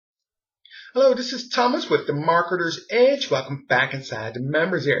Hello, this is Thomas with the Marketer's Edge. Welcome back inside the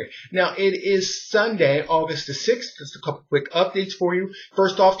members area. Now, it is Sunday, August the 6th. Just a couple quick updates for you.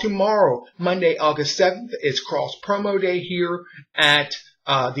 First off, tomorrow, Monday, August 7th, is cross promo day here at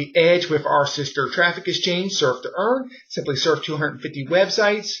the Edge with our sister traffic exchange, Surf to Earn. Simply surf 250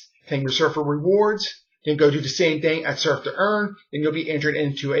 websites, claim your surfer rewards. Then go do the same thing at Surf to Earn. Then you'll be entered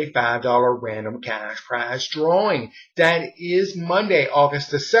into a $5 random cash prize drawing. That is Monday,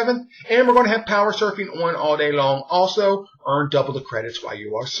 August the 7th. And we're going to have power surfing on all day long. Also, earn double the credits while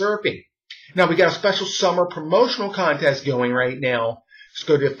you are surfing. Now, we got a special summer promotional contest going right now. Just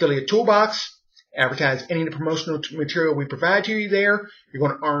go to Affiliate Toolbox. Advertise any of the promotional material we provide to you there. You're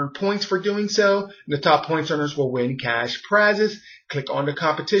going to earn points for doing so. And the top points earners will win cash prizes. Click on the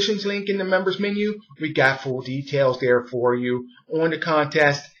competitions link in the members menu. We got full details there for you on the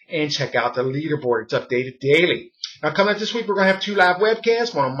contest. And check out the leaderboard. It's updated daily. Now, coming up this week, we're going to have 2 live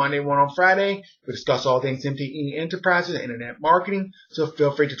webcasts, one on Monday, one on Friday. We discuss all things MTE enterprises and internet marketing. So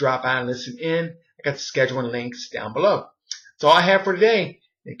feel free to drop by and listen in. I got the schedule and links down below. That's all I have for today.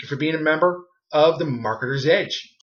 Thank you for being a member of the Marketer's Edge.